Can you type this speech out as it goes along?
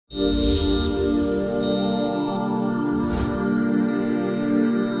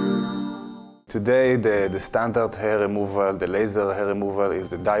Today, the standard hair removal, the laser hair removal, is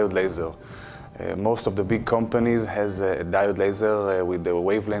the diode laser. Most of the big companies has a diode laser with a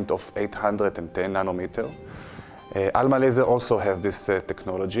wavelength of 810 nanometer. Alma laser also have this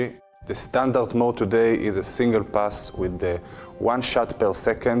technology. The standard mode today is a single pass with 1 shot per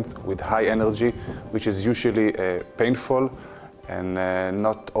second with high energy, which is usually painful and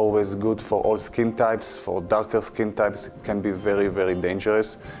not always good for all skin types. For darker skin types, it can be very, very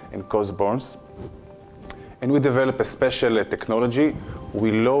dangerous and cause burns. And we develop a special technology.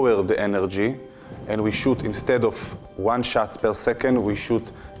 We lower the energy and we shoot, instead of 1 shot per second, we shoot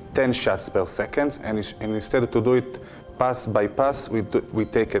 10 shots per second. And instead to do it pass by pass, we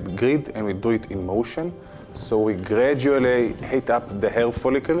take a grid and we do it in motion. So we gradually heat up the hair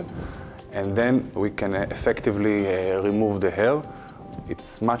follicle, and then we can effectively remove the hair.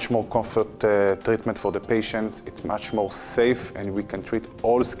 It's much more comfort treatment for the patients. It's much more safe, and we can treat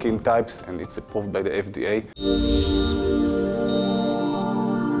all skin types, and it's approved by the FDA.